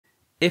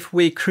if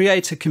we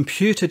create a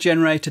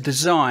computer-generated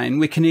design,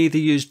 we can either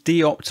use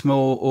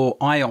D-optimal or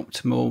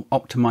I-optimal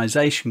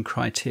optimization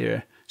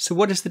criteria. So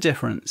what is the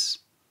difference?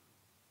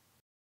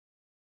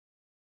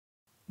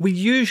 We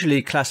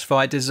usually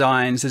classify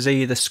designs as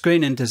either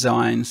screening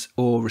designs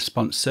or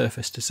response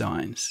surface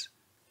designs.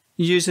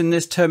 Using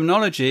this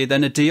terminology,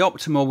 then a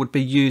D-optimal would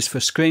be used for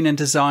screening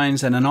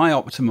designs and an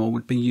I-optimal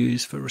would be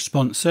used for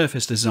response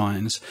surface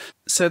designs.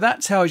 So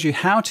that tells you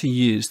how to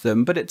use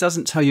them, but it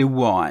doesn't tell you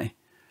why.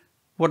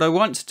 What I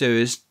want to do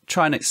is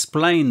try and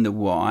explain the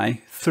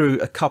why through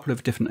a couple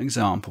of different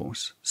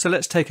examples. So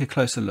let's take a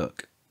closer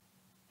look.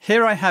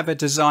 Here I have a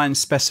design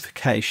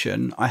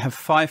specification. I have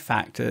 5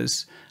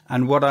 factors,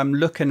 and what I'm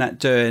looking at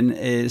doing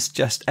is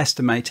just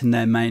estimating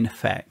their main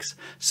effects.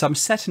 So I'm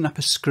setting up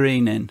a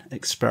screening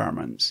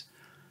experiment.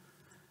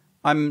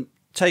 I'm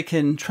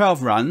taking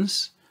 12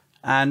 runs,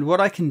 and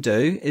what I can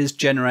do is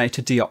generate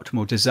a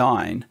D-optimal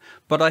design,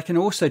 but I can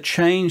also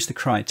change the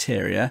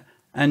criteria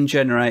and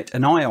generate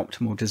an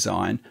I-optimal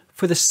design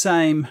for the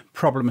same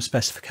problem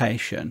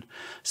specification.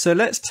 So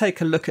let's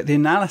take a look at the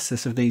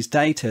analysis of these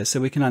data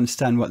so we can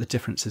understand what the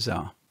differences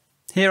are.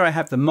 Here I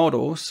have the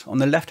models. On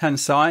the left-hand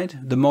side,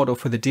 the model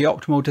for the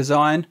D-optimal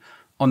design.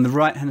 On the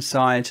right-hand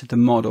side, the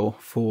model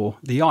for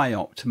the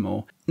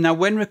I-optimal. Now,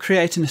 when we're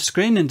creating a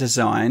screening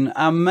design,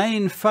 our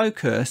main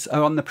focus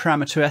are on the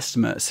parameter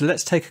estimates. So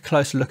let's take a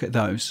closer look at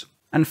those.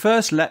 And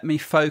first, let me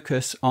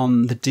focus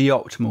on the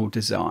D-optimal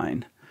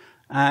design.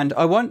 And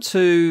I want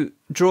to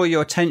draw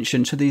your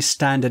attention to these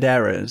standard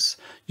errors.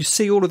 You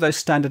see all of those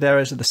standard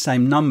errors are the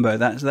same number.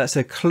 That's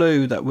a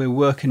clue that we're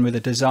working with a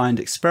designed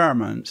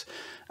experiment.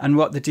 And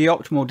what the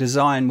D-optimal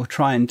design will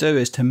try and do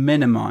is to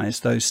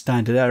minimize those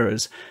standard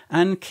errors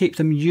and keep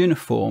them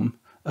uniform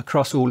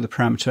across all the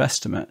parameter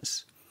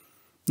estimates.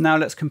 Now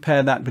let's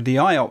compare that with the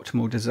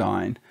I-optimal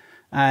design.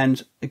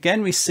 And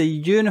again, we see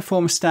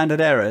uniform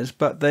standard errors,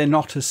 but they're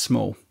not as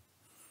small.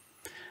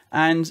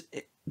 And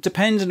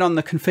depending on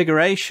the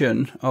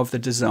configuration of the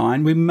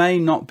design, we may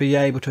not be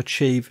able to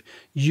achieve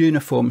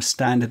uniform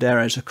standard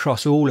errors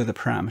across all of the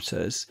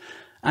parameters.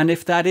 And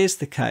if that is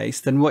the case,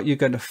 then what you're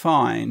going to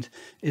find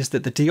is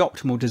that the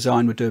D-optimal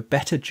design would do a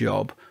better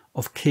job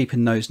of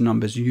keeping those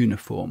numbers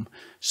uniform.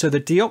 So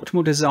the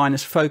D-optimal design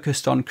is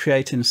focused on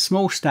creating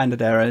small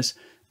standard errors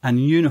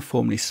and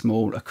uniformly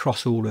small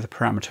across all of the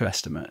parameter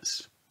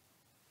estimates.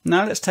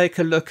 Now let's take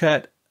a look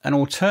at an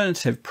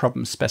alternative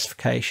problem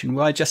specification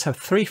where I just have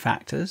 3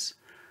 factors.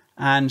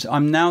 And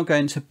I'm now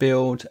going to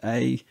build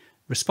a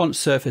response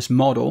surface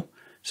model.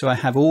 So I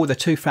have all the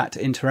 2-factor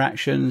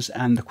interactions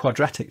and the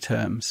quadratic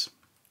terms.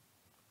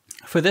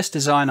 For this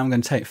design, I'm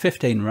going to take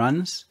 15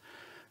 runs,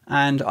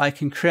 and I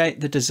can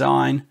create the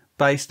design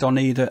based on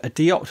either a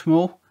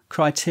D-optimal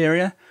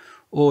criteria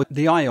or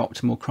the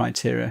I-optimal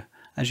criteria,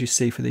 as you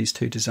see for these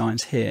 2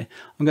 designs here.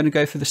 I'm going to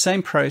go through the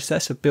same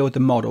process of build the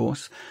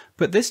models,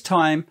 but this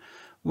time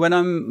when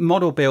I'm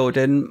model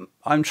building,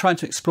 I'm trying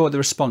to explore the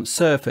response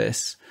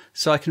surface.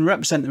 So I can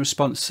represent the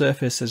response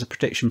surface as a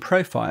prediction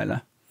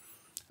profiler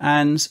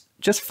and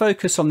just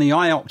focus on the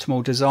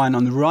I-optimal design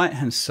on the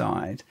right-hand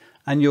side.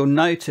 And you'll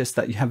notice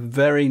that you have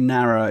very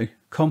narrow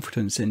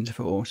confidence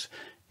intervals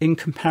in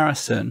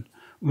comparison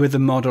with the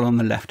model on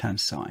the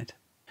left-hand side.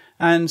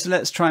 And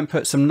let's try and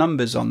put some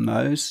numbers on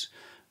those.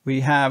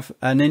 We have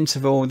an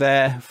interval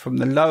there from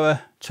the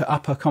lower to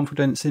upper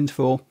confidence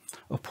interval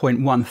of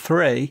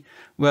 0.13,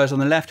 whereas on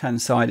the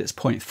left-hand side it's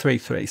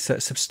 0.33. So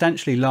it's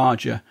substantially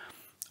larger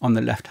on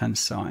the left-hand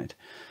side.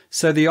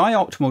 So the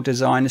I-optimal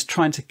design is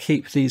trying to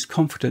keep these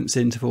confidence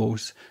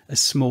intervals as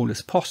small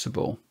as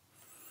possible.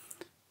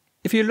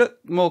 If you look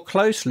more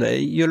closely,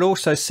 you'll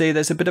also see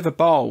there's a bit of a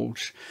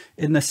bulge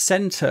in the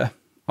center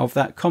of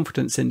that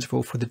confidence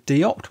interval for the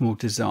D-optimal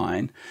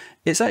design.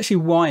 It's actually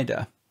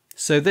wider.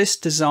 So this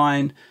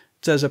design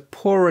does a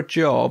poorer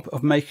job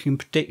of making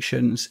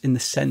predictions in the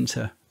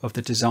center of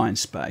the design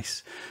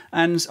space.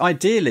 And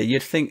ideally,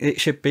 you'd think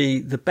it should be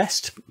the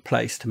best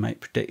place to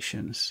make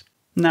predictions.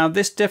 Now,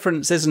 this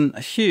difference isn't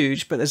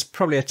huge, but there's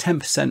probably a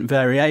 10%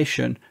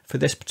 variation for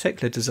this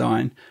particular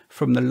design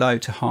from the low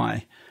to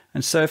high.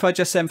 And so if I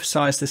just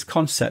emphasize this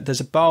concept, there's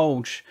a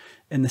bulge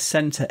in the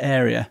center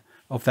area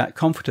of that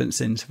confidence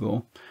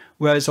interval,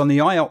 whereas on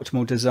the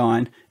I-optimal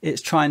design,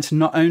 it's trying to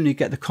not only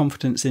get the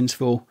confidence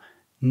interval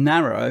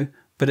narrow,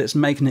 but it's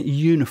making it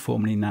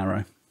uniformly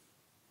narrow.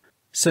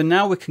 So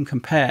now we can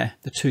compare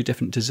the 2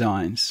 different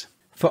designs.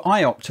 For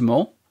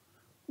I-optimal,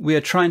 we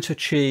are trying to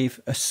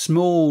achieve a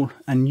small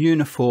and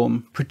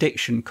uniform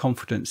prediction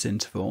confidence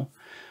interval,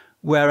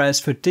 whereas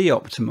for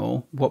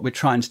D-optimal, what we're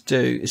trying to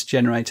do is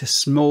generate a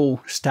small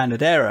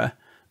standard error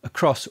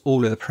across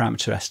all of the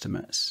parameter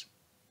estimates.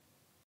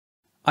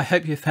 I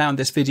hope you found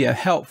this video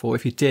helpful.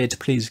 If you did,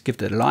 please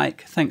give it a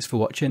like. Thanks for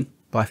watching.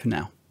 Bye for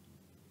now.